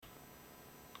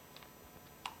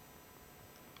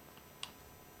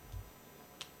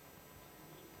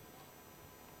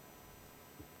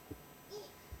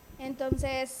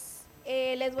Entonces,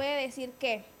 les voy a decir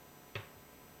que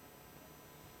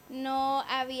no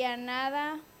había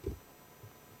nada,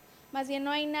 más bien no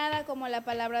hay nada como la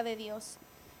palabra de Dios.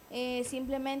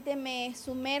 Simplemente me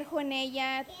sumerjo en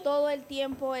ella todo el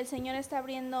tiempo. El Señor está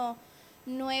abriendo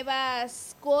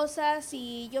nuevas cosas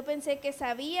y yo pensé que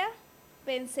sabía,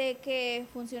 pensé que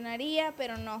funcionaría,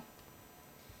 pero no.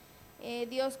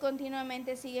 Dios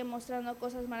continuamente sigue mostrando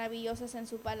cosas maravillosas en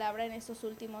su palabra en estos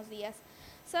últimos días.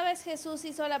 ¿Sabes? Jesús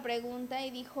hizo la pregunta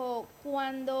y dijo,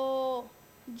 cuando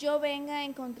yo venga,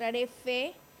 ¿encontraré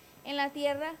fe en la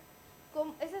tierra?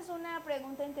 Esa es una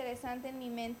pregunta interesante en mi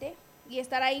mente y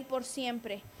estará ahí por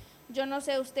siempre. Yo no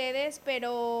sé ustedes,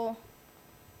 pero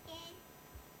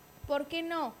 ¿por qué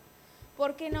no?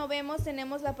 ¿Por qué no vemos?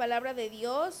 Tenemos la palabra de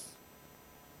Dios.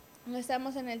 No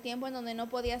estamos en el tiempo en donde no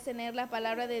podías tener la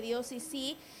palabra de Dios y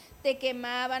sí te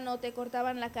quemaban o te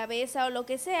cortaban la cabeza o lo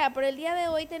que sea, pero el día de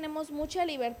hoy tenemos mucha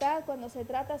libertad cuando se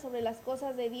trata sobre las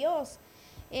cosas de Dios.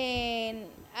 Se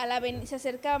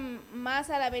acerca más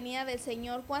a la venida del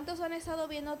Señor. ¿Cuántos han estado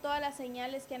viendo todas las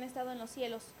señales que han estado en los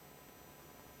cielos?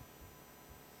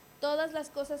 Todas las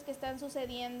cosas que están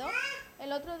sucediendo.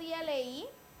 El otro día leí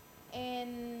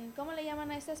 ¿cómo le llaman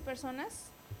a estas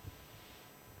personas?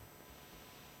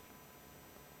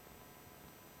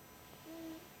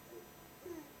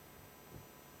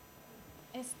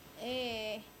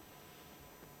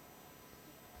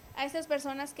 A estas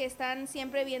personas que están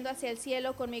siempre viendo hacia el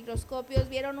cielo con microscopios,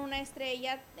 vieron una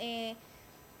estrella,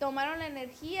 tomaron la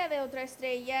energía de otra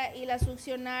estrella y la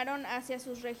succionaron hacia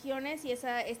sus regiones y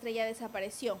esa estrella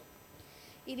desapareció.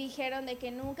 Y dijeron de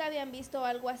que nunca habían visto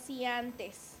algo así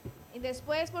antes. Y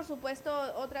después, por supuesto,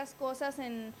 otras cosas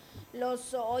en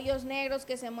los hoyos negros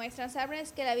que se muestran.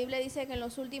 Sabes que la Biblia dice que en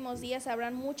los últimos días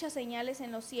habrán muchas señales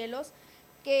en los cielos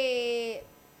que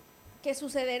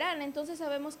sucederán. Entonces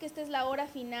sabemos que esta es la hora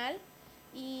final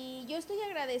y yo estoy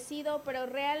agradecido, pero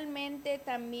realmente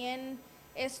también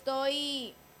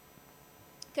estoy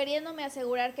queriéndome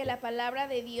asegurar que la palabra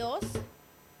de Dios,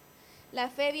 la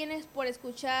fe viene por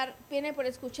escuchar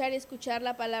y escuchar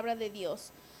la palabra de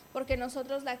Dios, porque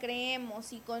nosotros la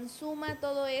creemos y consuma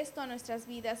todo esto a nuestras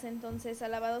vidas. Entonces,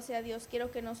 alabado sea Dios,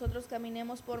 quiero que nosotros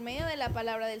caminemos por medio de la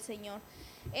palabra del Señor.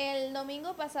 El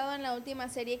domingo pasado, en la última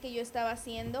serie que yo estaba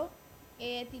haciendo,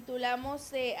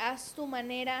 titulamos Haz tu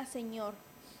manera, Señor.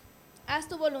 Haz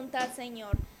tu voluntad,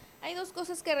 Señor. Hay dos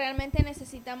cosas que realmente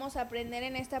necesitamos aprender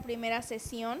en esta primera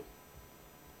sesión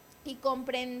y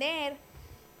comprender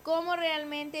cómo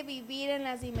realmente vivir en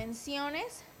las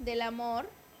dimensiones del amor.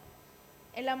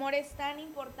 El amor es tan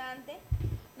importante.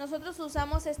 Nosotros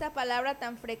usamos esta palabra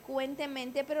tan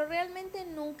frecuentemente, pero realmente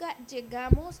nunca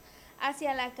llegamos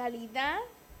hacia la calidad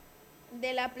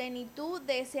de la plenitud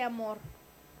de ese amor.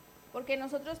 Porque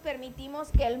nosotros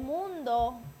permitimos que el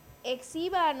mundo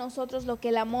exhiba a nosotros lo que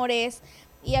el amor es.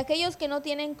 Y aquellos que no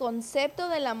tienen concepto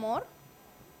del amor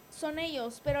son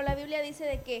ellos. Pero la Biblia dice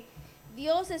de que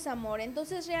Dios es amor.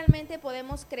 Entonces realmente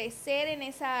podemos crecer en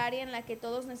esa área en la que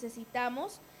todos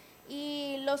necesitamos.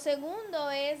 Y lo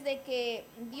segundo es de que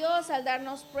Dios, al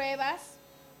darnos pruebas,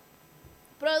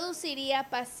 produciría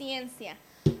paciencia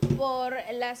por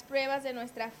las pruebas de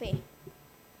nuestra fe.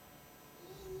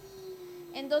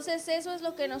 Entonces eso es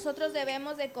lo que nosotros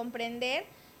debemos de comprender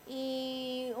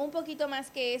y un poquito más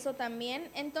que eso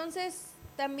también. Entonces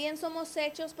también somos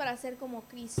hechos para ser como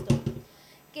Cristo,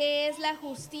 que es la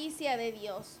justicia de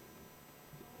Dios.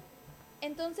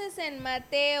 Entonces en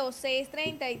Mateo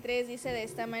 6:33 dice de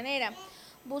esta manera: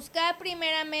 buscad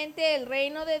primeramente el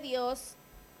reino de Dios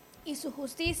y su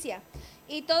justicia,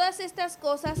 y todas estas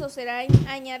cosas os serán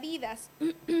añadidas.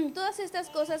 Todas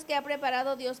estas cosas que ha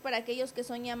preparado Dios para aquellos que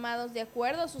son llamados de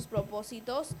acuerdo a sus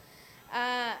propósitos,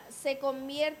 se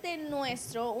convierte en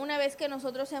nuestro una vez que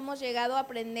nosotros hemos llegado a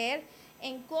aprender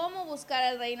en cómo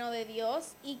buscar el reino de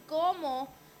Dios y cómo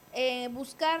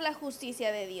buscar la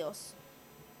justicia de Dios.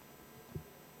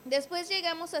 Después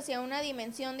llegamos hacia una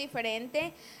dimensión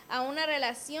diferente, a una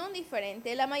relación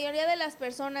diferente. La mayoría de las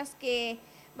personas que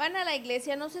van a la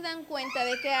iglesia no se dan cuenta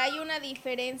de que hay una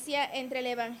diferencia entre el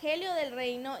evangelio del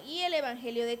reino y el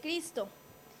evangelio de Cristo.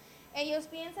 Ellos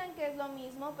piensan que es lo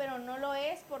mismo, pero no lo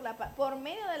es. Por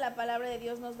medio de la palabra de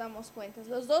Dios nos damos cuenta.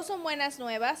 Los dos son buenas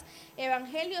nuevas,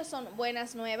 evangelios son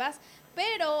buenas nuevas,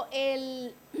 pero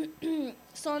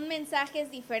son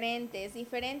mensajes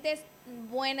diferentes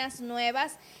buenas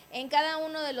nuevas en cada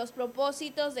uno de los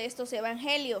propósitos de estos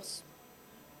evangelios.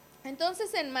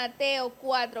 Entonces en Mateo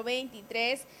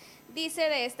 4:23 dice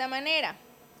de esta manera: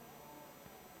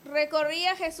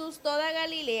 recorría Jesús toda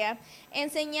Galilea,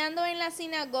 enseñando en las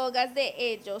sinagogas de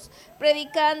ellos,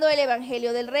 predicando el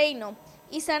evangelio del reino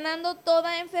y sanando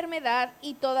toda enfermedad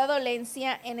y toda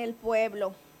dolencia en el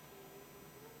pueblo.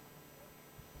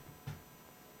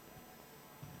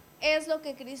 Es lo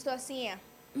que Cristo hacía.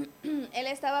 Él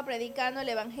estaba predicando el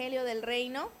evangelio del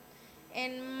reino.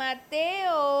 En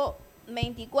Mateo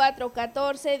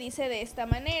 24:14 dice de esta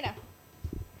manera: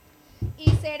 y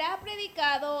será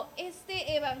predicado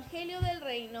este evangelio del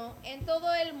reino en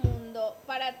todo el mundo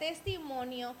para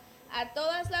testimonio a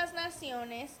todas las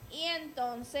naciones, y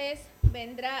entonces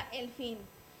vendrá el fin.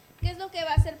 ¿Qué es lo que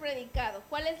va a ser predicado?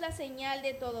 ¿Cuál es la señal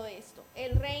de todo esto?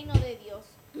 El reino de Dios.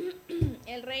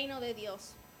 El reino de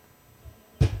Dios.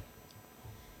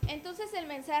 Entonces el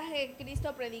mensaje que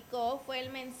Cristo predicó fue el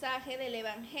mensaje del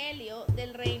evangelio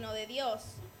del reino de Dios.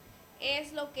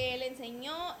 Es lo que Él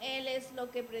enseñó, Él es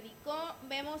lo que predicó.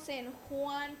 Vemos en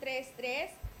Juan 3:3,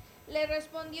 le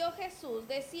respondió Jesús: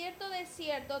 de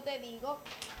cierto te digo,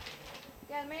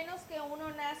 que al menos que uno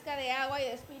nazca de agua y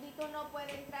de espíritu no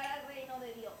puede entrar al reino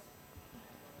de Dios.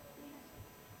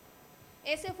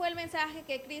 Ese fue el mensaje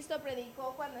que Cristo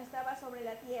predicó cuando estaba sobre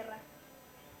la tierra,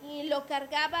 y lo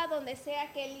cargaba donde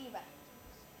sea que Él iba.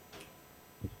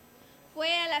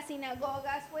 Fue a las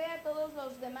sinagogas, fue a todos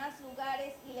los demás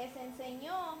lugares y les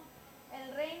enseñó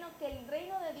que el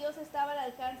reino de Dios estaba al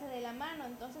alcance de la mano.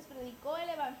 Entonces predicó el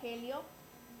evangelio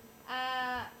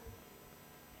a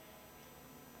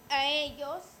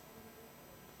ellos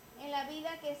en la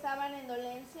vida que estaban en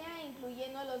dolencia,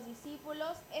 incluyendo a los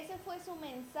discípulos. Ese fue su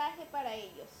mensaje para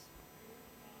ellos.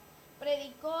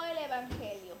 Predicó el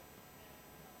evangelio.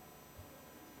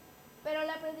 Pero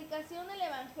la predicación del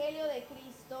evangelio de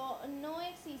Cristo no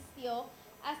existió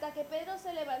hasta que Pedro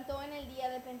se levantó en el día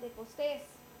de Pentecostés.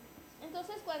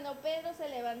 Entonces, cuando Pedro se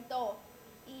levantó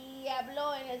y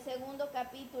habló en el 2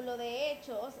 capítulo de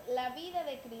Hechos, la vida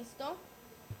de Cristo,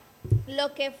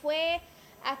 lo que fue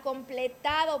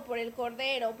completado por el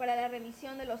Cordero para la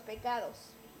remisión de los pecados.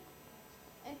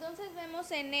 Entonces vemos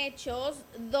en Hechos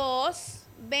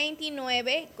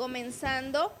 2:29,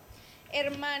 comenzando: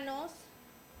 hermanos,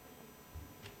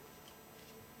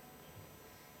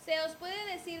 se os puede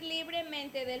decir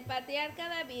libremente del patriarca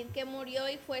David, que murió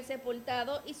y fue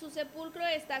sepultado, y su sepulcro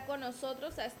está con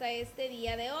nosotros hasta este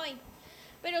día de hoy.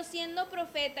 Pero siendo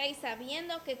profeta y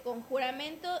sabiendo que con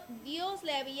juramento Dios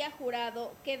le había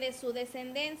jurado que de su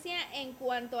descendencia en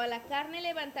cuanto a la carne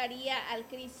levantaría al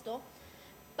Cristo,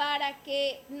 para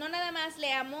que no nada más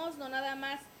leamos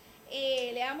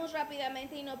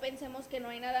rápidamente y no pensemos que no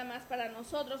hay nada más para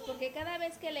nosotros, porque cada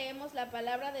vez que leemos la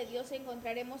palabra de Dios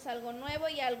encontraremos algo nuevo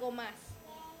y algo más.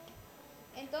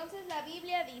 Entonces la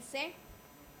Biblia dice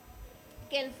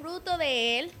que el fruto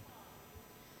de él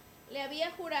le había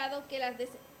jurado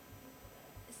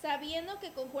sabiendo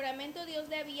que con juramento Dios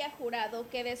le había jurado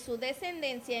que de su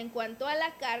descendencia en cuanto a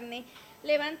la carne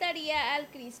levantaría al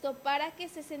Cristo para que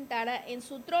se sentara en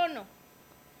su trono.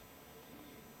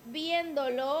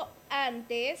 Viéndolo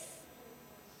antes,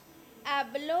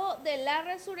 habló de la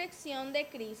resurrección de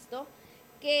Cristo,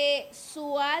 que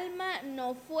su alma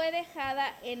no fue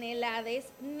dejada en el Hades,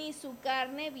 ni su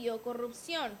carne vio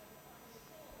corrupción.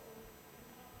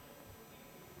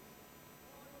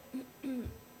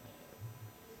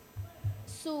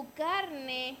 Su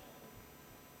carne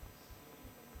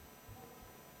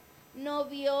no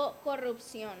vio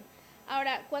corrupción.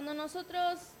 Ahora, cuando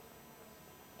nosotros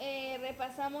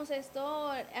repasamos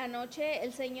esto anoche,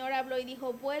 el Señor habló y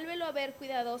dijo: vuélvelo a ver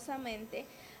cuidadosamente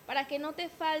para que no te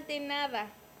falte nada.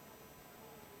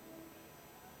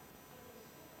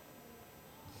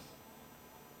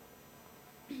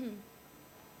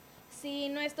 Sí,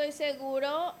 no estoy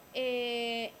seguro,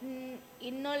 y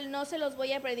no se los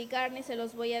voy a predicar ni se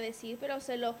los voy a decir, pero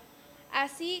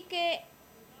así que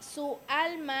su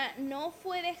alma no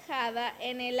fue dejada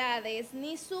en el Hades,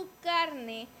 ni su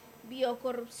carne vio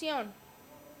corrupción.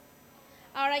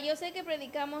 Ahora, yo sé que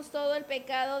predicamos todo el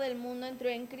pecado del mundo entró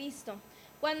en Cristo.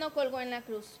 ¿Cuándo colgó en la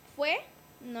cruz? ¿Fue?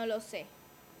 No lo sé.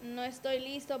 No estoy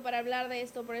listo para hablar de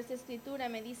esto, por esta escritura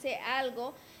me dice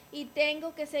algo y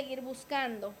tengo que seguir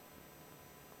buscando.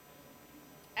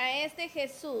 A este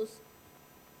Jesús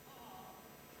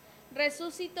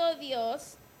resucitó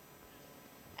Dios.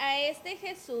 A este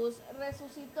Jesús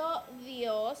resucitó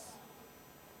Dios,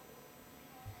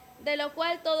 de lo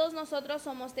cual todos nosotros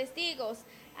somos testigos.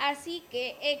 Así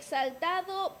que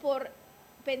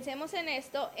pensemos en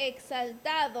esto,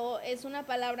 exaltado es una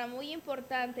palabra muy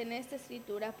importante en esta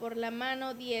escritura, por la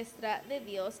mano diestra de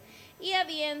Dios, y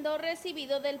habiendo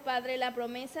recibido del Padre la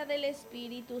promesa del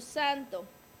Espíritu Santo.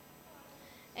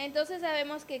 Entonces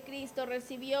sabemos que Cristo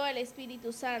recibió el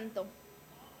Espíritu Santo.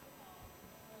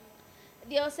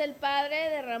 Dios el Padre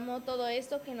derramó todo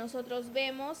esto que nosotros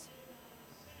vemos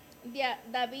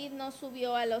David no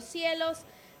subió a los cielos,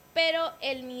 pero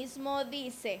él mismo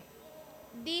dice: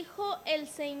 dijo el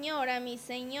Señor a mi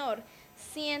Señor,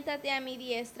 siéntate a mi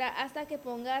diestra hasta que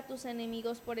ponga a tus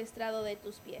enemigos por estrado de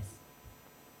tus pies.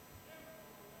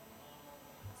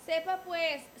 Sepa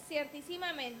pues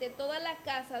ciertísimamente toda la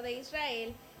casa de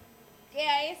Israel que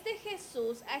a este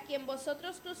Jesús, a quien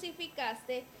vosotros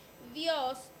crucificaste,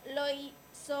 Dios lo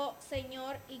hizo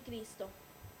Señor y Cristo.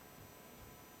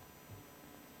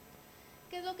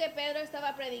 ¿Qué es lo que Pedro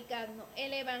estaba predicando?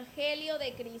 El Evangelio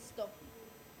de Cristo.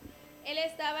 Él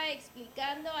estaba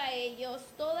explicando a ellos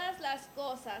todas las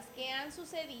cosas que han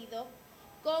sucedido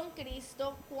con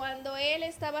Cristo cuando Él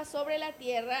estaba sobre la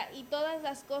tierra y todas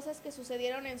las cosas que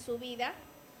sucedieron en su vida.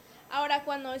 Ahora,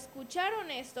 cuando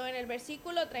escucharon esto en el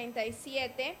versículo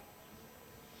 37,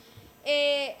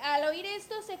 al oír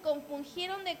esto se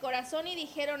compungieron de corazón y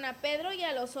dijeron a Pedro y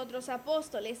a los otros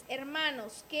apóstoles: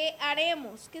 hermanos, ¿qué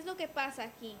haremos? ¿Qué es lo que pasa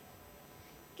aquí?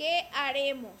 ¿Qué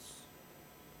haremos?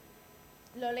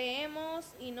 Lo leemos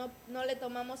y no le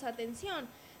tomamos atención,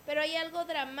 pero hay algo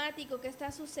dramático que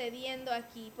está sucediendo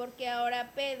aquí, porque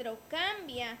ahora Pedro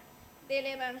cambia del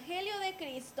Evangelio de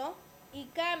Cristo y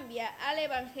cambia al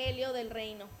Evangelio del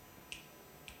reino.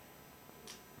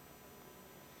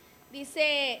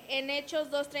 Dice en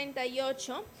Hechos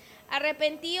 2:38: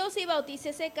 arrepentíos y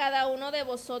bautícese cada uno de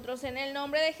vosotros en el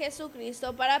nombre de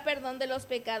Jesucristo para perdón de los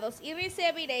pecados y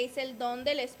recibiréis el don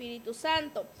del Espíritu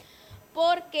Santo,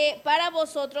 porque para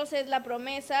vosotros es la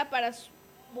promesa, para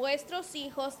vuestros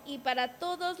hijos y para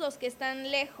todos los que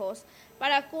están lejos,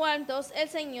 para cuantos el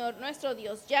Señor nuestro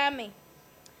Dios llame.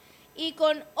 Y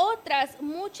con otras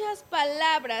muchas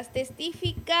palabras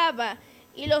testificaba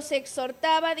y los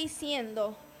exhortaba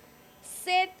diciendo: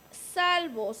 sed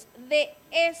salvos de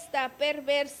esta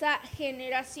perversa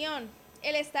generación.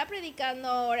 Él está predicando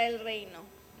ahora el reino.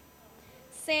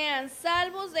 Sean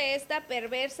salvos de esta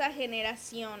perversa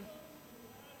generación.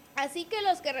 Así que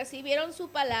los que recibieron su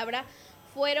palabra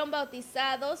fueron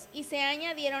bautizados y se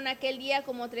añadieron aquel día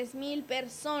como 3,000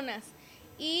 personas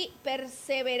y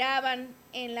perseveraban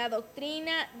en la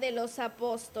doctrina de los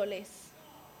apóstoles.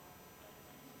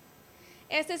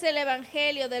 Este es el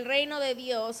Evangelio del reino de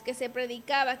Dios que se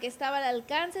predicaba, que estaba al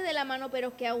alcance de la mano,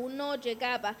 pero que aún no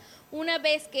llegaba. Una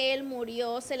vez que Él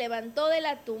murió, se levantó de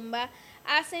la tumba,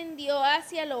 ascendió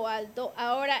hacia lo alto.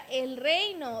 Ahora el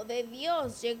reino de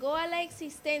Dios llegó a la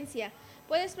existencia.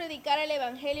 ¿Puedes predicar el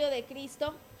Evangelio de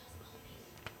Cristo?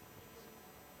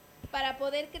 Para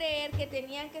poder creer que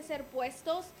tenían que ser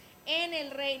puestos en el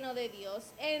reino de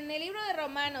Dios. En el libro de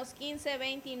Romanos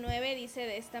 15:29 dice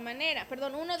de esta manera,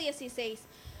 1:16: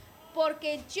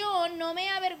 porque yo no me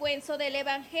avergüenzo del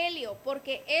Evangelio,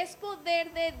 porque es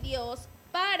poder de Dios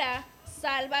para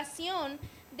salvación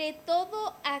de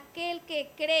todo aquel que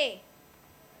cree,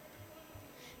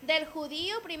 del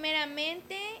judío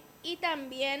primeramente y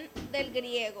también del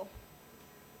griego.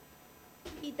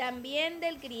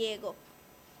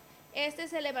 Este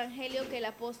es el Evangelio que el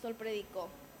apóstol predicó.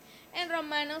 En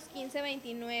Romanos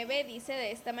 15:29 dice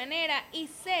de esta manera: y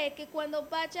sé que cuando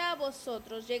vaya a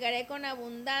vosotros llegaré con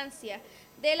abundancia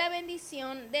de la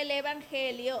bendición del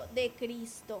Evangelio de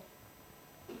Cristo.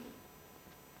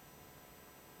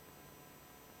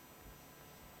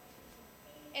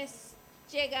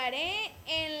 Llegaré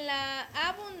en la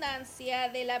abundancia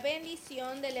de la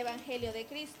bendición del Evangelio de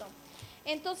Cristo.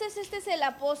 Entonces este es el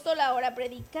apóstol ahora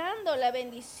predicando la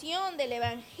bendición del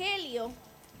Evangelio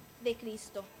de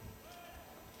Cristo.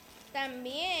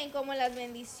 También como las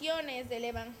bendiciones del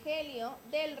Evangelio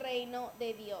del reino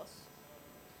de Dios.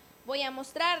 Voy a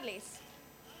mostrarles.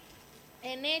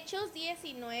 En Hechos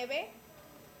 19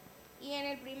 y en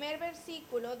el primer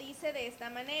versículo dice de esta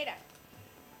manera: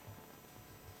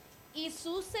 y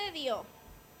sucedió.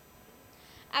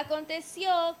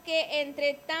 Aconteció que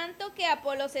entre tanto que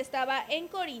Apolos estaba en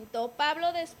Corinto,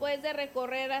 Pablo, después de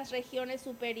recorrer las regiones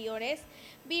superiores,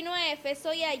 vino a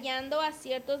Éfeso y hallando a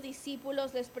ciertos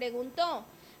discípulos les preguntó: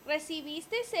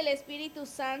 ¿recibisteis el Espíritu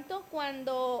Santo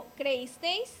cuando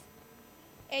creísteis?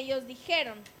 Ellos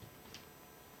dijeron: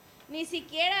 ni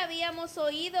siquiera habíamos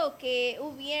oído que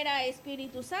hubiera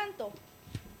Espíritu Santo.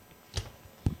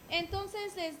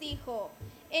 Entonces les dijo: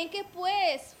 ¿en qué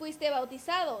pues fuiste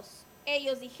bautizados?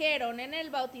 Ellos dijeron: en el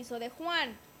bautizo de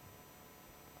Juan.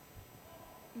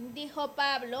 Dijo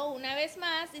Pablo una vez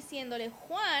más, diciéndole: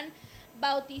 Juan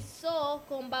bautizó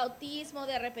con bautismo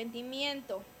de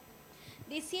arrepentimiento,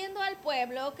 diciendo al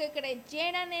pueblo que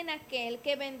creyeran en aquel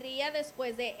que vendría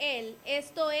después de él,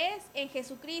 esto es, en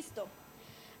Jesucristo.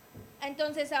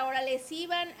 Entonces ahora les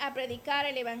iban a predicar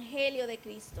el Evangelio de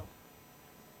Cristo.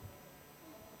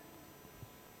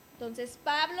 Entonces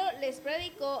Pablo les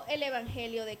predicó el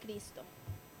evangelio de Cristo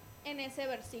en ese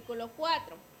versículo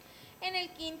 4. En el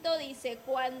 5 dice,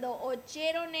 cuando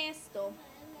oyeron esto,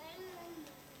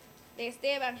 de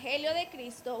este evangelio de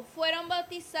Cristo, fueron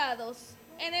bautizados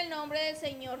en el nombre del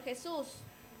Señor Jesús.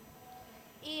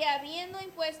 Y habiendo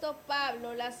impuesto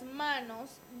Pablo las manos,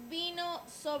 vino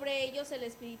sobre ellos el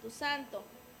Espíritu Santo.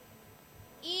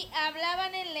 Y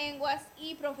hablaban en lenguas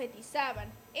y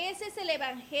profetizaban. Ese es el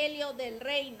evangelio del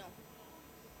reino.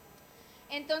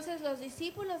 Entonces los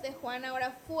discípulos de Juan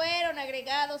ahora fueron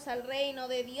agregados al reino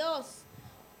de Dios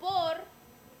por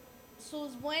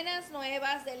sus buenas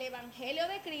nuevas del evangelio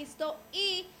de Cristo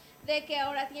y de que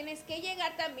ahora tienes que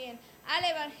llegar también al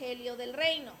evangelio del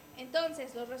reino.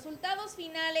 Entonces, los resultados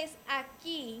finales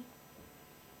aquí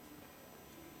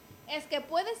es que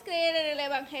puedes creer en el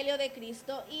evangelio de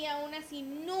Cristo y aún así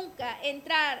nunca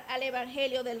entrar al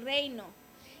evangelio del reino.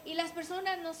 Y las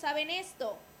personas no saben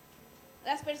esto.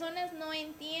 Las personas no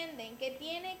entienden que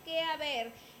tiene que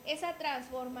haber esa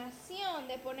transformación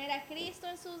de poner a Cristo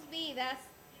en sus vidas,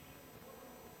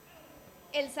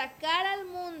 el sacar al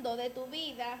mundo de tu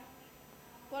vida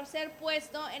por ser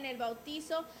puesto en el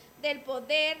bautizo del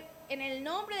poder en el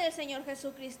nombre del Señor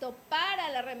Jesucristo para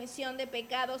la remisión de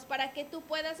pecados, para que tú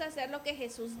puedas hacer lo que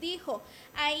Jesús dijo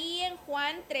ahí en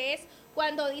Juan 3,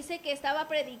 cuando dice que estaba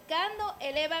predicando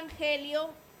el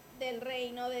evangelio del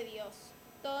reino de Dios.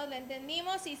 ¿Todos lo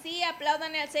entendimos? Y sí,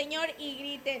 aplaudan al Señor y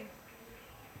griten.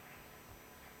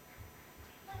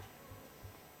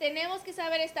 Tenemos que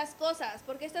saber estas cosas,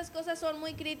 porque estas cosas son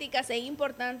muy críticas e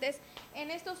importantes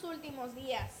en estos últimos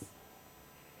días.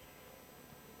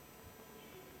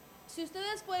 Si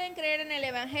ustedes pueden creer en el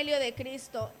evangelio de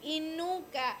Cristo y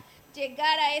nunca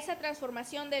llegar a esa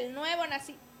transformación del nuevo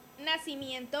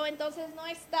nacimiento, entonces no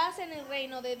estás en el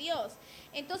reino de Dios.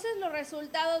 Entonces los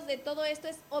resultados de todo esto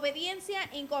es obediencia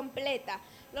incompleta.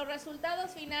 Los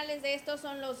resultados finales de esto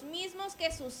son los mismos que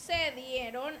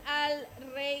sucedieron al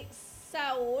rey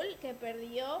Saúl, que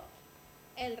perdió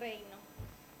el reino.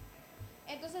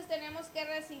 Entonces tenemos que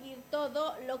recibir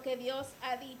todo lo que Dios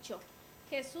ha dicho.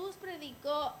 Jesús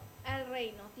predicó al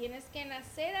reino. Tienes que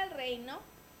nacer al reino.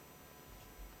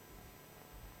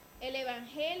 El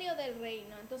evangelio del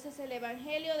reino. Entonces el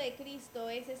evangelio de Cristo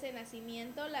es ese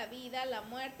nacimiento, la vida, la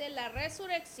muerte, la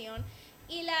resurrección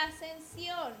y la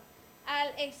ascensión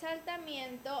al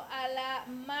exaltamiento a la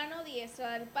mano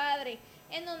diestra del Padre,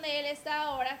 en donde Él está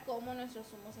ahora como nuestro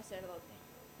sumo sacerdote.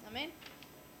 Amén.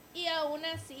 Y aún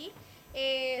así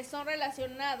son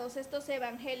relacionados estos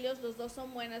evangelios, los dos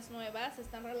son buenas nuevas,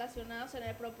 están relacionados en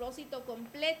el propósito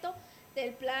completo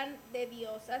del plan de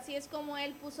Dios. Así es como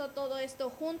Él puso todo esto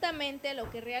juntamente, lo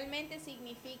que realmente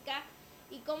significa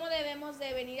y cómo debemos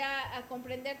de venir a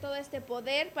comprender todo este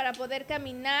poder para poder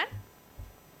caminar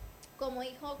como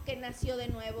hijo que nació de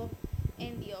nuevo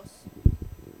en Dios.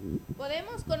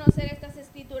 Podemos conocer estas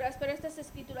escrituras, pero estas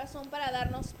escrituras son para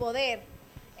darnos poder.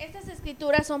 Estas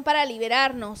escrituras son para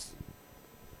liberarnos,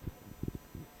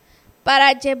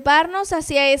 para llevarnos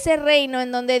hacia ese reino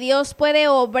en donde Dios puede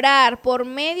obrar por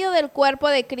medio del cuerpo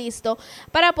de Cristo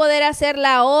para poder hacer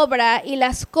la obra y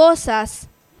las cosas.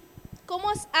 ¿Cómo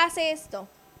hace esto?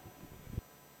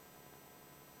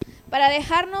 Para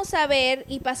dejarnos saber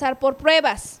y pasar por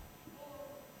pruebas,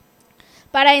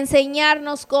 para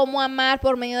enseñarnos cómo amar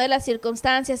por medio de las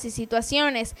circunstancias y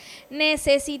situaciones.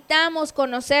 Necesitamos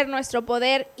conocer nuestro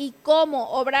poder y cómo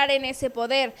obrar en ese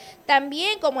poder.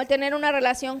 También como el tener una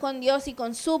relación con Dios y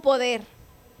con su poder.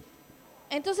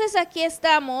 Entonces aquí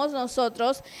estamos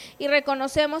nosotros y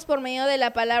reconocemos por medio de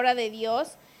la palabra de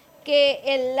Dios que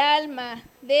el alma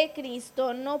de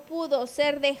Cristo no pudo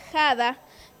ser dejada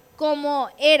como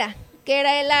era, que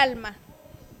era el alma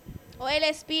o el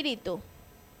espíritu.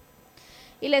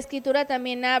 Y la escritura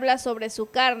también habla sobre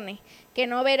su carne, que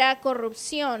no verá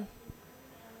corrupción,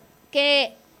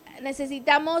 que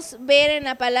necesitamos ver en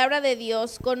la palabra de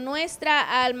Dios con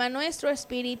nuestra alma, nuestro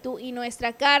espíritu y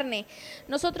nuestra carne.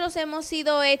 Nosotros hemos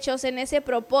sido hechos en ese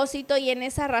propósito y en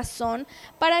esa razón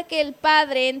para que el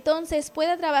Padre entonces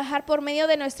pueda trabajar por medio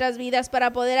de nuestras vidas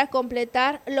para poder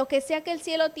completar lo que sea que el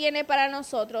cielo tiene para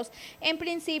nosotros en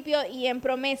principio y en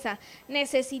promesa.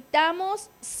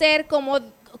 Necesitamos ser como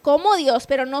Dios,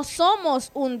 pero no somos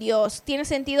un Dios. ¿Tiene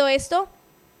sentido esto?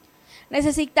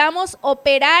 Necesitamos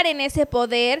operar en ese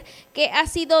poder que ha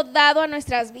sido dado a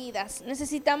nuestras vidas.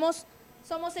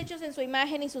 Somos hechos en su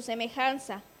imagen y su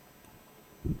semejanza.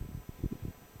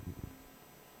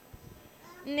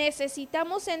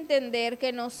 Necesitamos entender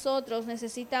que nosotros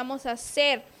necesitamos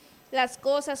hacer las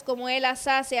cosas como Él las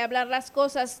hace, hablar las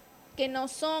cosas que no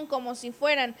son como si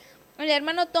fueran. El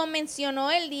hermano Tom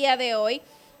mencionó el día de hoy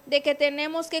de que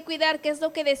tenemos que cuidar qué es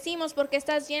lo que decimos porque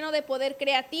estás lleno de poder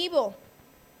creativo.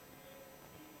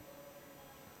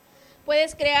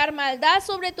 Puedes crear maldad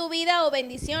sobre tu vida o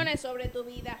bendiciones sobre tu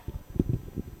vida.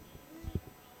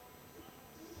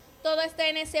 Todo está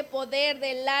en ese poder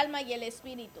del alma y el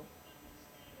espíritu.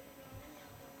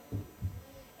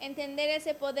 Entender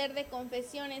ese poder de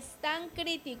confesión es tan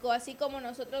crítico, así como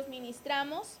nosotros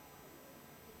ministramos.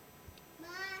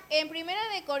 En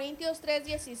 1 Corintios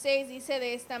 3:16 dice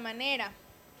de esta manera: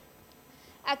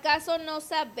 ¿acaso no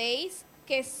sabéis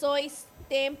que sois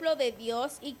templo de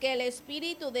Dios y que el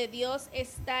Espíritu de Dios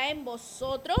está en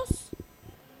vosotros?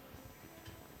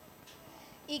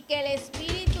 ¿Y que el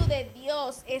Espíritu de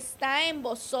Dios está en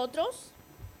vosotros?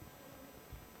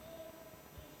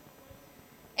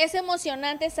 Es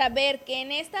emocionante saber que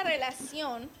en esta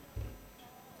relación,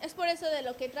 es por eso de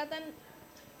lo que tratan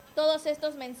todos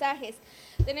estos mensajes,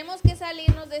 tenemos que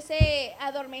salirnos de ese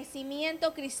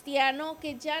adormecimiento cristiano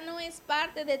que ya no es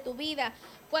parte de tu vida.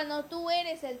 Cuando tú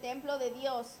eres el templo de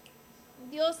Dios,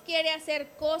 Dios quiere hacer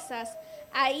cosas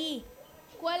ahí.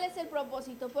 ¿Cuál es el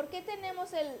propósito? ¿Por qué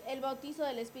tenemos el bautizo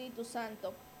del Espíritu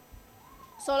Santo?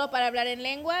 ¿Solo para hablar en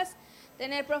lenguas?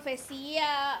 ¿Tener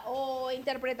profecía o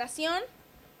interpretación?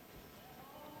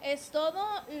 ¿Es todo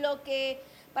lo que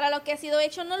para lo que ha sido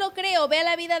hecho? No lo creo. Ve a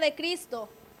la vida de Cristo.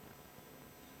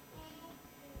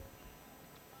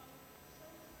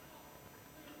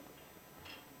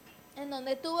 En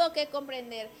donde tuvo que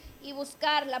comprender y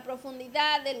buscar la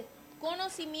profundidad del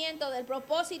conocimiento, del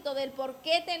propósito, del por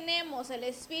qué tenemos el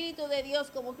Espíritu de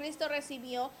Dios como Cristo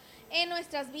recibió en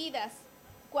nuestras vidas.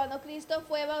 Cuando Cristo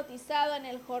fue bautizado en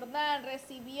el Jordán,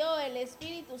 recibió el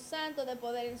Espíritu Santo de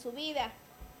poder en su vida.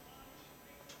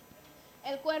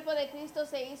 El cuerpo de Cristo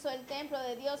se hizo el templo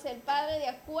de Dios el Padre de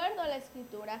acuerdo a la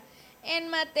Escritura. En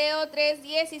Mateo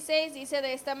 3:16 dice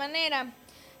de esta manera: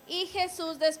 y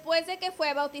Jesús, después de que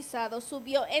fue bautizado,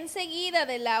 subió enseguida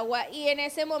del agua, y en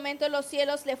ese momento los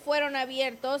cielos le fueron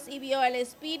abiertos, y vio al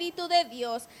Espíritu de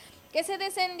Dios que se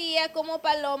descendía como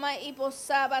paloma y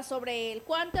posaba sobre él.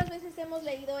 ¿Cuántas veces hemos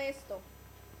leído esto?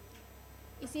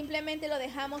 Y simplemente lo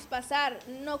dejamos pasar,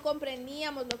 no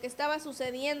comprendíamos lo que estaba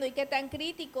sucediendo y qué tan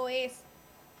crítico es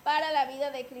para la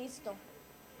vida de Cristo,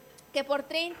 que por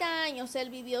 30 años Él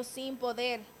vivió sin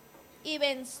poder y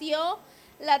venció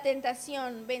la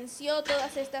tentación, venció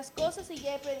todas estas cosas, y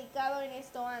ya he predicado en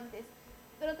esto antes.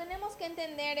 Pero tenemos que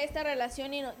entender esta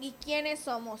relación y quiénes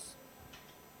somos.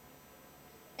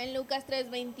 En Lucas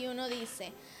 3:21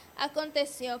 dice: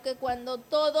 aconteció que cuando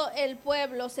todo el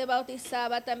pueblo se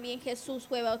bautizaba, también Jesús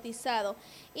fue bautizado.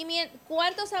 ¿Y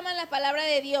cuántos aman la palabra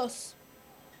de Dios?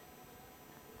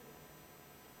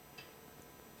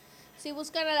 Si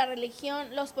buscan a la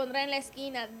religión, los pondrá en la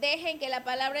esquina. Dejen que la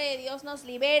palabra de Dios nos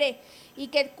libere. Y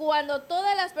que cuando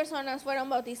todas las personas fueron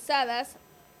bautizadas,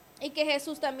 y que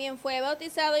Jesús también fue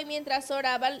bautizado, y mientras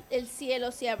oraba, el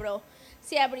cielo se abrió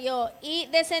y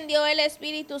descendió el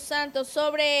Espíritu Santo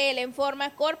sobre él en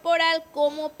forma corporal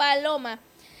como paloma.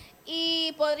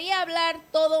 Y podría hablar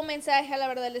todo un mensaje a la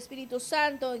verdad del Espíritu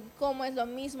Santo, como es lo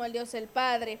mismo el Dios el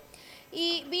Padre.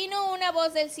 Y vino una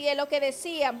voz del cielo que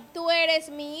decía: tú eres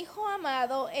mi Hijo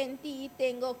amado, en ti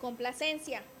tengo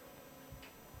complacencia.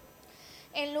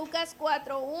 En Lucas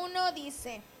 4:1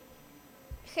 dice: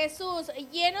 Jesús,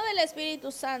 lleno del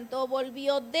Espíritu Santo,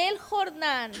 volvió del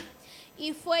Jordán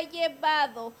y fue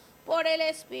llevado por el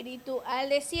Espíritu al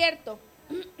desierto.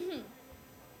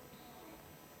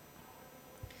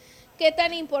 Qué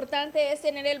tan importante es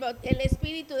tener el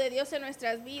Espíritu de Dios en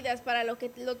nuestras vidas, para lo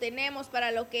que lo tenemos, para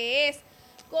lo que es.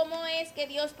 Cómo es que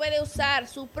Dios puede usar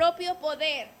su propio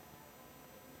poder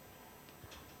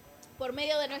por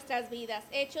medio de nuestras vidas.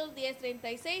 Hechos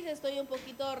 10:36, estoy un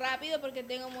poquito rápido porque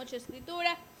tengo mucha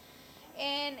escritura.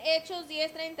 En Hechos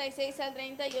 10:36 al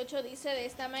 38 dice de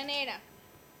esta manera: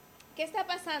 ¿qué está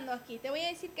pasando aquí? Te voy a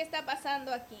decir qué está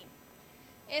pasando aquí.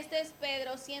 Este es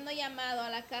Pedro siendo llamado a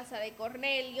la casa de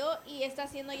Cornelio, y está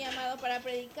siendo llamado para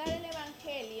predicar el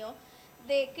evangelio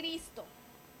de Cristo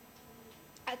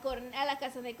a la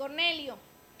casa de Cornelio.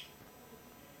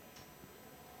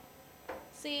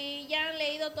 Si ya han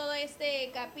leído todo este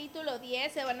capítulo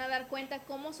 10, se van a dar cuenta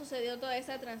cómo sucedió toda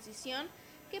esa transición.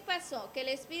 ¿Qué pasó? Que el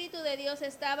Espíritu de Dios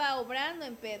estaba obrando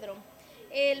en Pedro.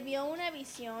 Él vio una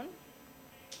visión.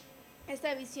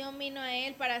 Esta visión vino a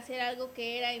él para hacer algo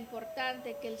que era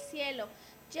importante, que el cielo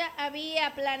ya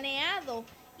había planeado,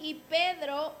 y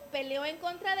Pedro peleó en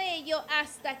contra de ello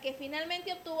hasta que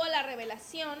finalmente obtuvo la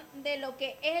revelación de lo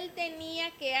que él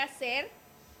tenía que hacer.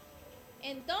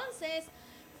 Entonces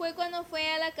fue cuando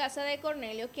fue a la casa de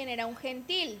Cornelio, quien era un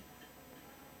gentil.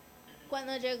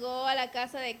 Cuando llegó a la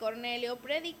casa de Cornelio,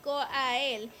 predicó a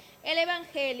él el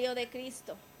evangelio de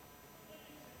Cristo.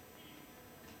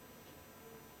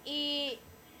 Y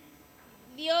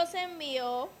Dios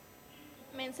envió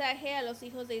mensaje a los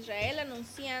hijos de Israel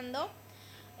anunciando,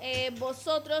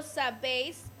 vosotros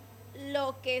sabéis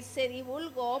lo que se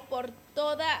divulgó por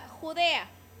toda Judea,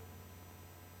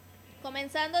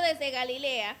 comenzando desde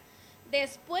Galilea,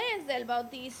 después del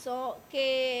bautizo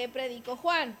que predicó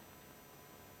Juan.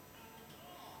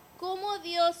 Cómo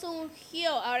Dios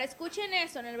ungió, ahora escuchen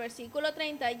eso en el versículo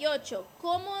 38,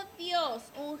 cómo Dios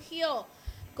ungió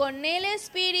con el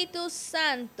Espíritu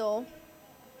Santo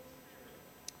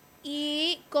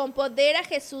y con poder a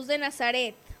Jesús de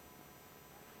Nazaret.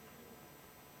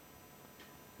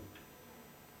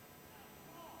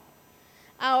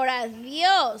 Ahora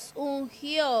Dios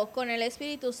ungió con el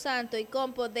Espíritu Santo y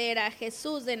con poder a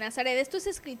Jesús de Nazaret. Esto es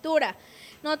escritura,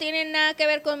 no tiene nada que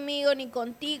ver conmigo ni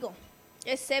contigo,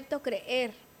 excepto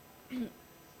creer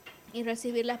y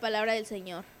recibir la palabra del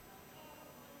Señor.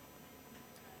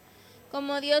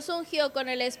 Como Dios ungió con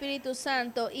el Espíritu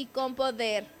Santo y con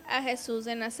poder a Jesús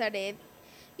de Nazaret,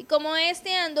 y como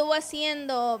éste anduvo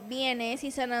haciendo bienes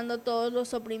y sanando todos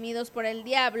los oprimidos por el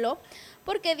diablo,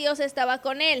 porque Dios estaba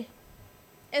con él.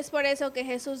 Es por eso que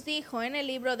Jesús dijo en el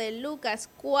libro de Lucas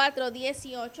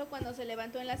 4:18, cuando se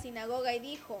levantó en la sinagoga y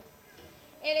dijo,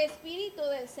 el Espíritu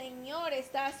del Señor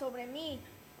está sobre mí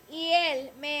y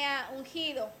Él me ha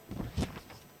ungido.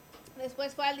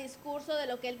 Después fue al discurso de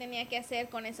lo que Él tenía que hacer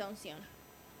con esa unción.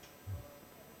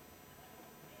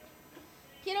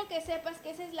 Quiero que sepas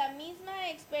que esa es la misma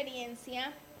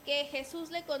experiencia que Jesús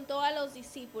le contó a los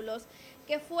discípulos,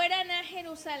 que fueran a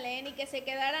Jerusalén y que se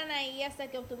quedaran ahí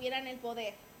hasta que obtuvieran el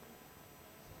poder.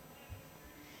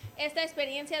 Esta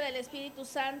experiencia del Espíritu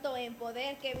Santo en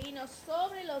poder que vino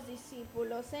sobre los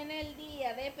discípulos en el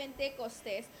día de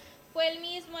Pentecostés fue el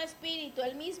mismo Espíritu,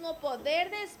 el mismo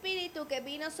poder de Espíritu que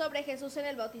vino sobre Jesús en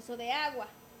el bautizo de agua.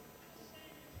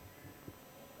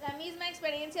 La misma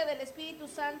experiencia del Espíritu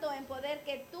Santo en poder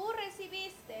que tú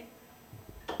recibiste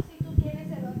si tú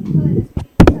tienes el bautizo del Espíritu Santo.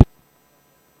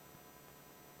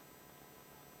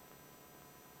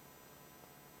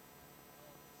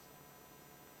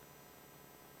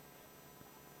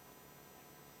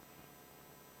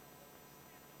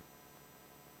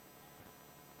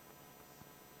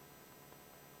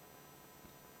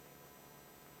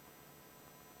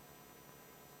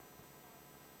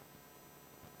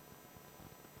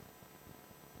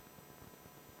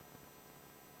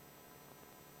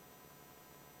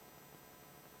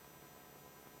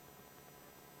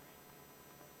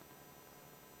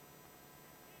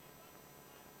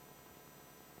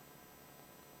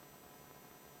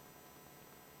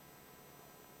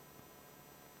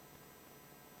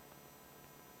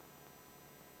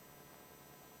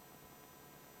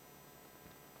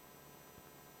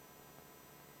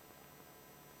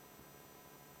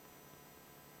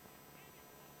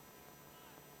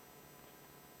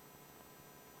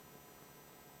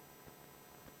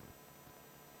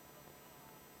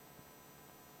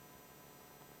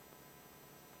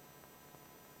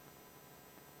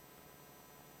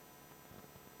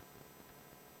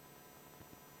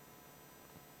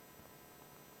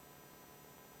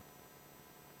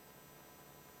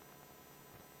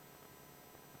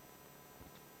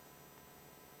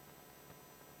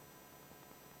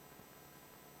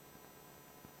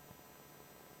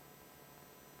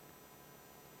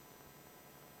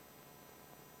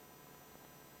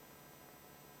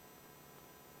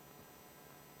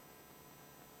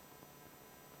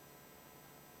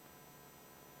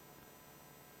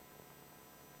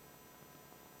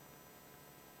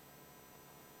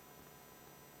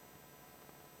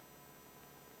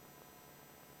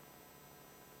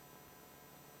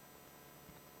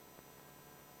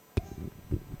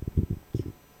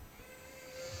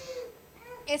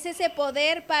 Es ese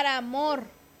poder para amor.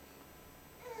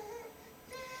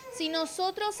 Si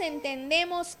nosotros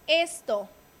entendemos esto,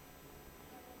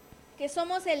 que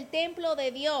somos el templo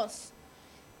de Dios,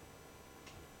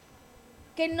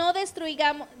 que no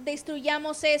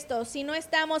destruyamos esto, si no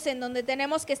estamos en donde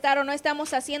tenemos que estar o no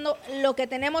estamos haciendo lo que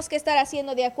tenemos que estar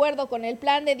haciendo de acuerdo con el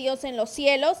plan de Dios en los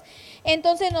cielos,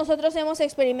 entonces nosotros hemos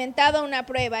experimentado una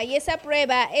prueba, y esa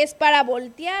prueba es para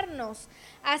voltearnos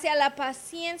hacia la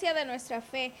paciencia de nuestra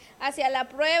fe, hacia la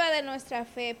prueba de nuestra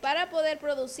fe, para poder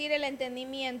producir el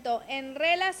entendimiento en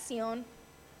relación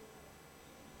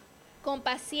con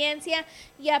paciencia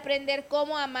y aprender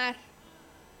cómo amar.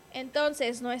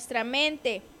 Entonces, nuestra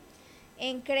mente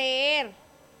en creer,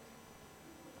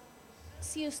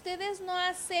 si ustedes no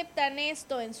aceptan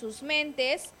esto en sus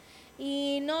mentes,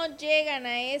 y no llegan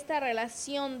a esta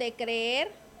relación de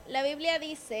creer, la Biblia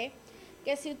dice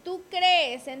que si tú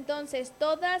crees, entonces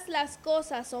todas las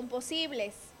cosas son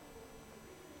posibles.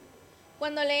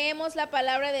 Cuando leemos la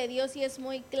palabra de Dios y es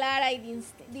muy clara y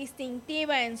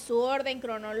distintiva en su orden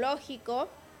cronológico,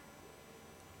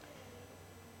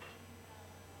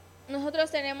 nosotros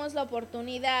tenemos la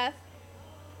oportunidad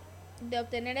de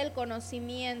obtener el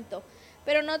conocimiento,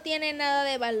 pero no tiene nada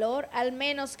de valor al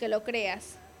menos que lo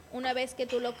creas. Una vez que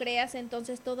tú lo creas,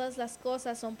 entonces todas las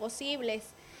cosas son posibles.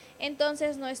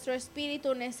 Entonces nuestro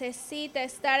espíritu necesita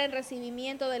estar en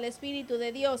recibimiento del Espíritu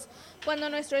de Dios. Cuando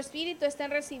nuestro espíritu está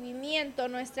en recibimiento,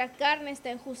 nuestra carne está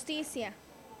en justicia.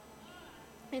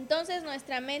 Entonces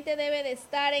nuestra mente debe de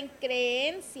estar en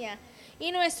creencia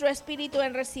y nuestro espíritu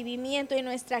en recibimiento, y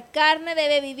nuestra carne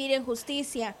debe vivir en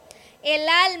justicia. El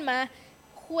alma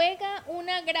juega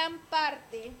una gran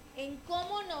parte en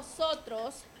cómo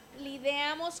nosotros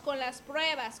lidiamos con las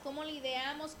pruebas, cómo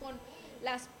lidiamos con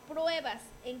las pruebas,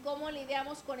 en cómo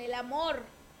lidiamos con el amor.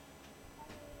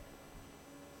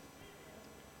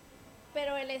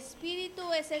 Pero el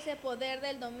espíritu es ese poder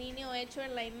del dominio hecho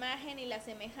en la imagen y la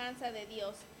semejanza de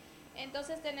Dios.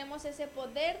 Entonces tenemos ese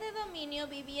poder de dominio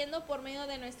viviendo por medio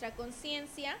de nuestra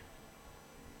conciencia.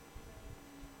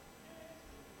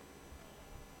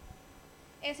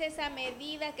 Es esa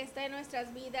medida que está en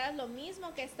nuestras vidas, lo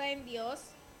mismo que está en Dios.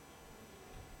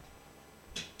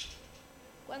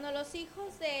 Cuando los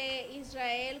hijos de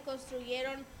Israel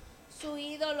construyeron su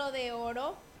ídolo de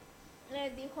oro,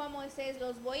 les dijo a Moisés: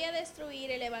 los voy a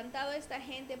destruir, he levantado a esta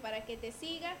gente para que te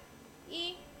siga.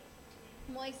 Y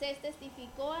Moisés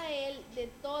testificó a él de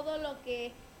todo lo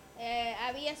que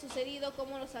había sucedido,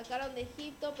 cómo lo sacaron de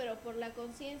Egipto, pero por la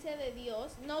conciencia de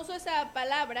Dios. No uso esa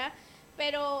palabra,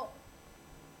 pero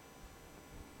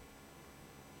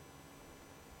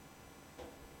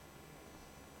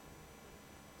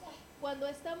cuando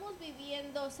estamos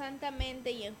viviendo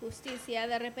santamente y en justicia,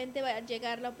 de repente va a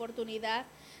llegar la oportunidad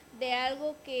de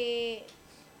algo que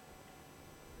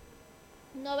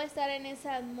no va a estar en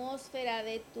esa atmósfera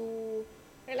de tu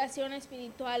relación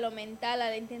espiritual o mental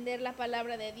al entender la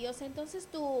palabra de Dios. Entonces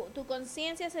tu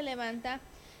conciencia se levanta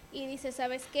y dice: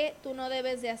 ¿sabes qué? Tú no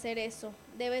debes de hacer eso,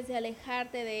 debes de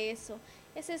alejarte de eso.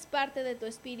 Esa es parte de tu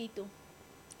espíritu.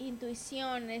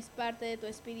 Intuición es parte de tu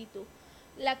espíritu.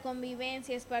 La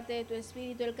convivencia es parte de tu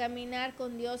espíritu. El caminar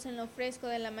con Dios en lo fresco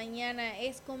de la mañana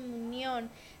es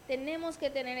comunión. Tenemos que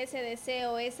tener ese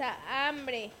deseo, esa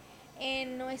hambre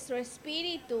en nuestro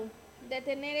espíritu de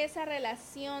tener esa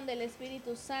relación del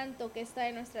Espíritu Santo que está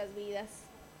en nuestras vidas.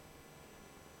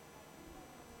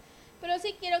 Pero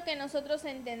sí quiero que nosotros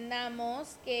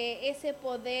entendamos que ese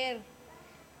poder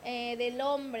del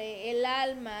hombre, el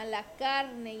alma, la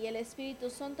carne y el espíritu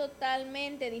son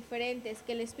totalmente diferentes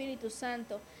que el Espíritu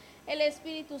Santo. El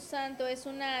Espíritu Santo es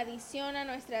una adición a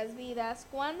nuestras vidas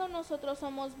cuando nosotros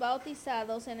somos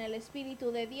bautizados en el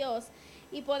Espíritu de Dios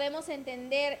y podemos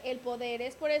entender el poder.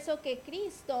 Es por eso que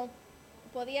Cristo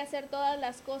podía hacer todas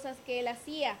las cosas que Él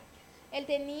hacía. Él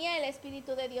tenía el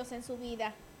Espíritu de Dios en su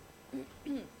vida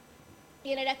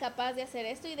y Él era capaz de hacer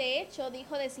esto, y de hecho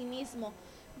dijo de sí mismo: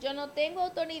 yo no tengo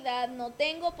autoridad, no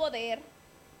tengo poder.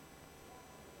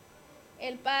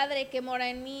 El Padre que mora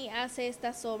en mí hace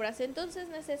estas obras. Entonces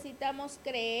necesitamos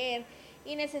creer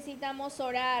y necesitamos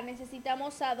orar,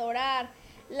 necesitamos adorar.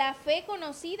 La fe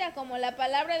conocida como la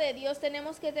palabra de Dios,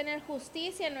 tenemos que tener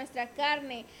justicia en nuestra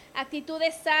carne,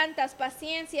 actitudes santas,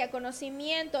 paciencia,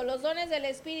 conocimiento, los dones del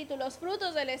Espíritu, los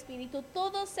frutos del Espíritu.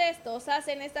 Todos estos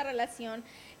hacen esta relación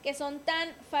que son tan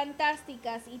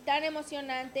fantásticas y tan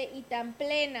emocionante y tan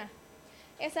plena.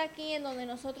 Es aquí en donde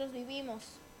nosotros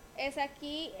vivimos. Es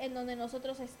aquí en donde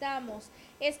nosotros estamos,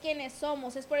 es quienes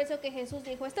somos. Es por eso que Jesús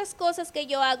dijo: estas cosas que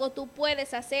yo hago tú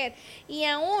puedes hacer, y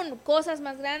aún cosas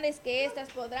más grandes que estas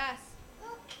podrás.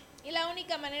 Y la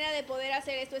única manera de poder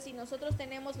hacer esto es si nosotros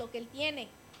tenemos lo que Él tiene.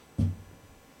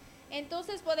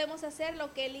 Entonces podemos hacer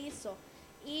lo que Él hizo,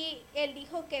 y Él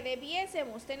dijo que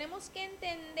debiésemos. Tenemos que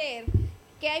entender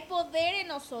que hay poder en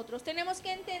nosotros, tenemos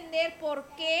que entender por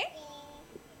qué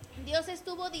Dios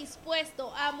estuvo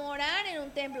dispuesto a morar en un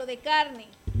templo de carne.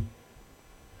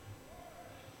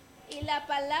 Y la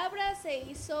palabra se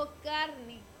hizo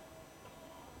carne.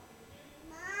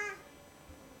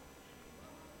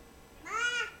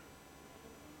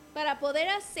 Para poder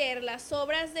hacer las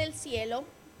obras del cielo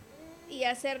y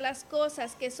hacer las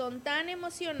cosas que son tan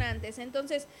emocionantes.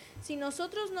 Entonces, si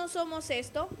nosotros no somos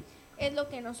esto, es lo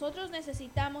que nosotros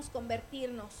necesitamos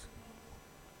convertirnos.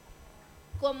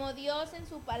 Como Dios en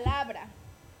su palabra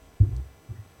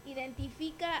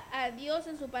identifica a Dios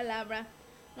en su palabra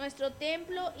Nuestro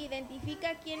templo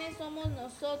identifica quiénes somos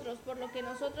nosotros, por lo que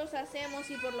nosotros hacemos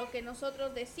y por lo que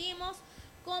nosotros decimos,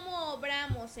 cómo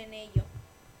obramos en ello.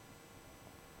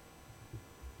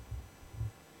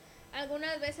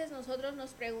 Algunas veces nosotros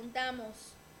nos preguntamos,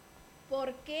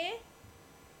 ¿por qué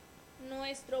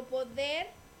nuestro poder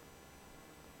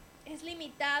es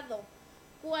limitado?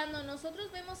 Cuando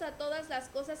nosotros vemos a todas las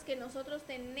cosas que nosotros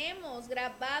tenemos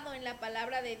grabado en la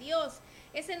palabra de Dios,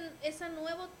 esa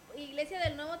nueva iglesia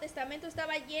del Nuevo Testamento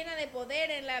estaba llena de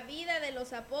poder en la vida de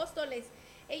los apóstoles.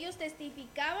 Ellos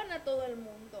testificaban a todo el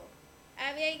mundo.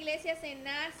 Había iglesias en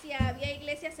Asia, había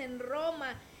iglesias en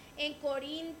Roma, en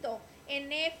Corinto,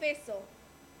 en Éfeso,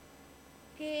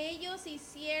 que ellos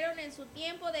hicieron en su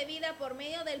tiempo de vida por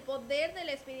medio del poder del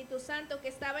Espíritu Santo que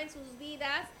estaba en sus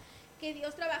vidas, que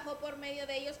Dios trabajó por medio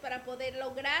de ellos para poder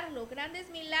lograrlo. Grandes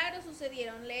milagros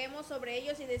sucedieron, leemos sobre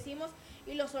ellos y decimos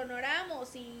y los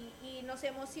honoramos y nos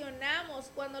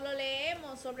emocionamos cuando lo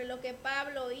leemos sobre lo que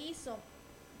Pedro hizo.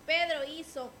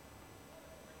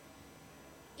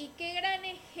 Y qué gran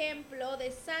ejemplo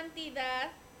de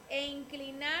santidad e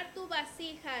inclinar tu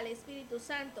vasija al Espíritu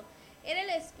Santo. Era el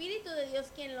Espíritu de Dios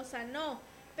quien los sanó,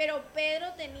 pero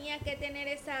Pedro tenía que tener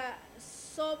esa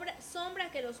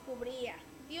sombra que los cubría.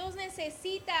 Dios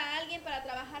necesita a alguien para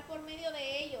trabajar por medio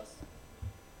de ellos.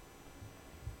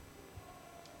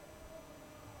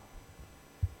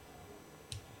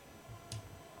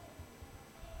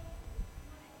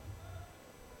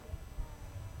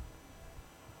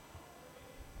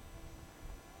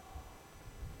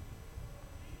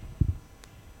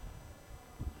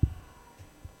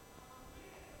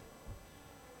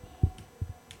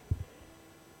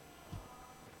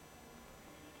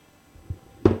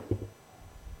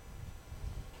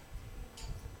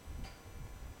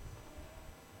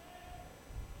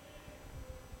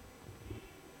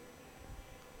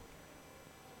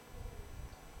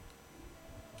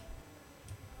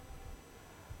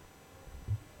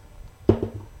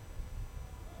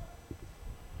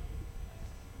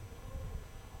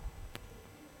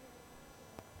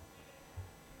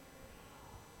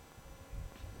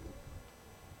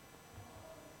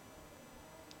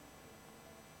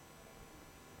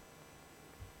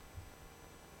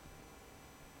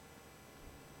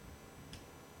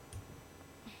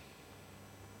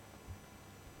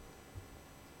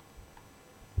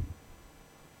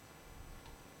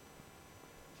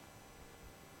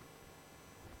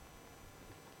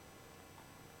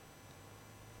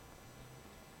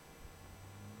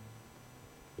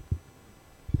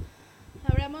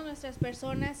 Abramos nuestras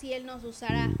personas y Él nos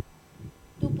usará.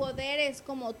 Tu poder es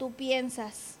como tú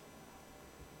piensas.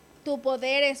 Tu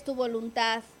poder es tu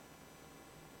voluntad.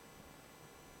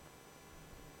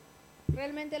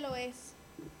 Realmente lo es.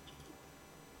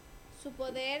 Su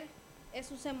poder es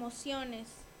sus emociones.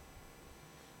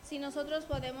 Si nosotros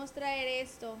podemos traer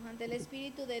esto ante el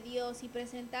Espíritu de Dios y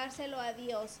presentárselo a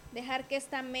Dios, dejar que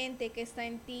esta mente que está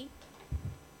en ti,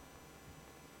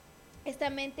 esta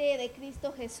mente de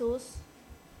Cristo Jesús,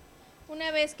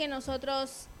 una vez que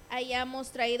nosotros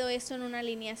hayamos traído esto en una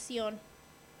alineación,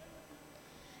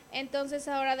 entonces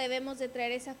ahora debemos de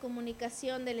traer esa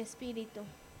comunicación del Espíritu.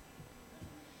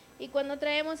 Y cuando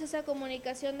traemos esa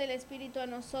comunicación del Espíritu a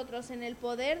nosotros en el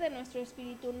poder de nuestro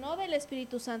Espíritu, no del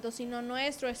Espíritu Santo, sino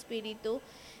nuestro Espíritu,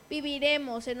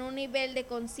 viviremos en un nivel de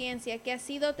conciencia que ha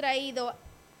sido traído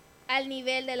al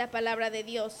nivel de la palabra de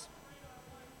Dios.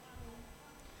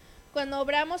 Cuando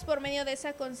obramos por medio de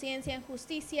esa conciencia en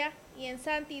justicia y en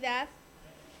santidad,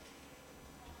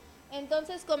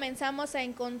 entonces comenzamos a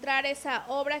encontrar esa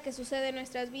obra que sucede en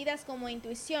nuestras vidas como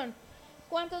intuición.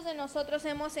 ¿Cuántos de nosotros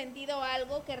hemos sentido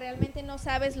algo que realmente no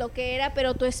sabes lo que era,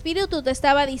 pero tu espíritu te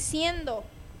estaba diciendo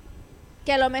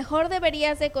que a lo mejor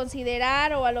deberías de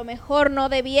considerar, o a lo mejor no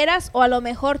debieras, o a lo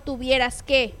mejor tuvieras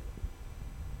que?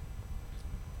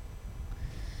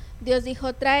 Dios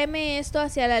dijo, tráeme esto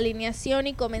hacia la alineación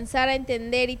y comenzar a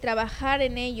entender y trabajar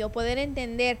en ello, poder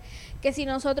entender que si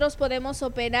nosotros podemos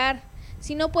operar,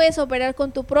 si no puedes operar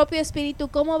con tu propio espíritu,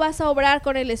 ¿cómo vas a obrar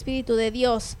con el Espíritu de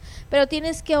Dios? Pero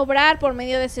tienes que obrar por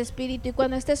medio de ese espíritu, y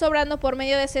cuando estés obrando por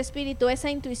medio de ese espíritu,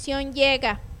 esa intuición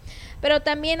llega. Pero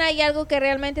también hay algo que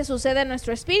realmente sucede en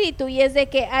nuestro espíritu, y es de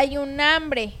que hay un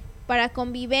hambre para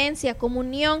convivencia,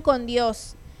 comunión con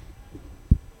Dios.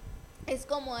 Es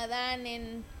como Adán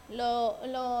en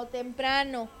lo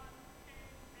temprano,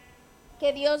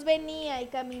 que Dios venía y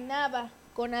caminaba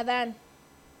con Adán.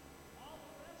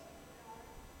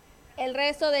 El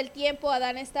resto del tiempo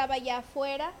Adán estaba ya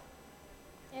afuera,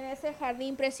 en ese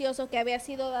jardín precioso que había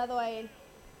sido dado a él,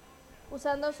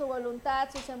 usando su voluntad,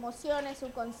 sus emociones,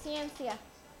 su conciencia.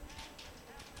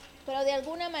 Pero de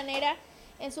alguna manera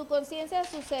En su conciencia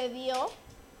sucedió,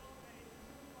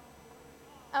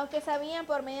 aunque sabían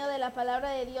por medio de la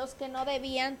palabra de Dios que no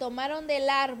debían, tomaron del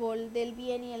árbol del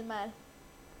bien y el mal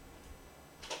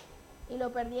y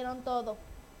lo perdieron todo.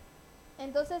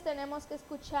 Entonces tenemos que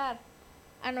escuchar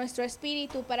a nuestro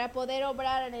espíritu para poder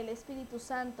obrar en el Espíritu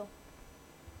Santo.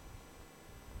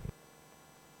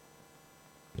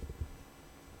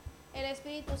 El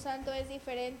Espíritu Santo es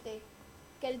diferente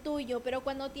que el tuyo, pero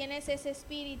cuando tienes ese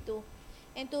espíritu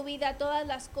en tu vida, todas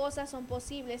las cosas son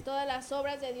posibles, todas las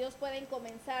obras de Dios pueden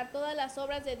comenzar, todas las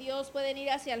obras de Dios pueden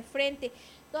ir hacia el frente,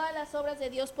 todas las obras de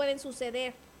Dios pueden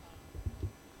suceder.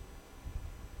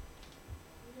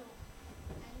 No,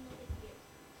 ahí no te quiero,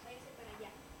 váyase para allá.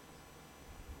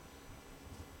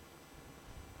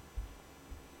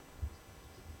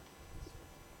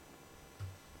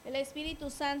 El Espíritu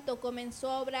Santo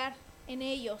comenzó a obrar en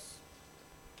ellos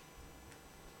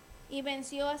y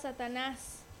venció a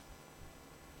Satanás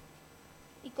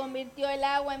y convirtió el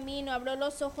agua en vino, abrió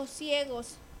los ojos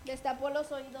ciegos, destapó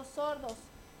los oídos sordos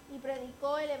y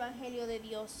predicó el Evangelio de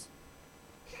Dios.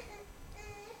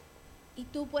 Y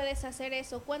tú puedes hacer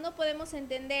eso. ¿Cuándo podemos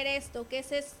entender esto? Que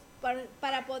ese es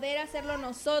para poder hacerlo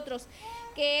nosotros,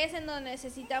 que es en donde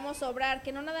necesitamos obrar,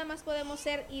 que no nada más podemos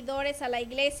ser idores a la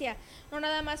iglesia, no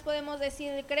nada más podemos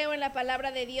decir creo en la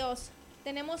palabra de Dios.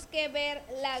 Tenemos que ver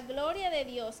la gloria de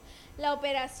Dios, la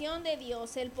operación de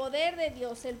Dios, el poder de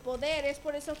Dios, el poder. Es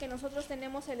por eso que nosotros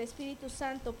tenemos el Espíritu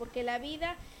Santo, porque la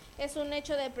vida es un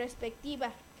hecho de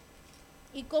perspectiva.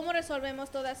 ¿Y cómo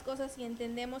resolvemos todas cosas y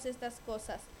entendemos estas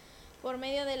cosas? Por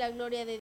medio de la gloria de Dios.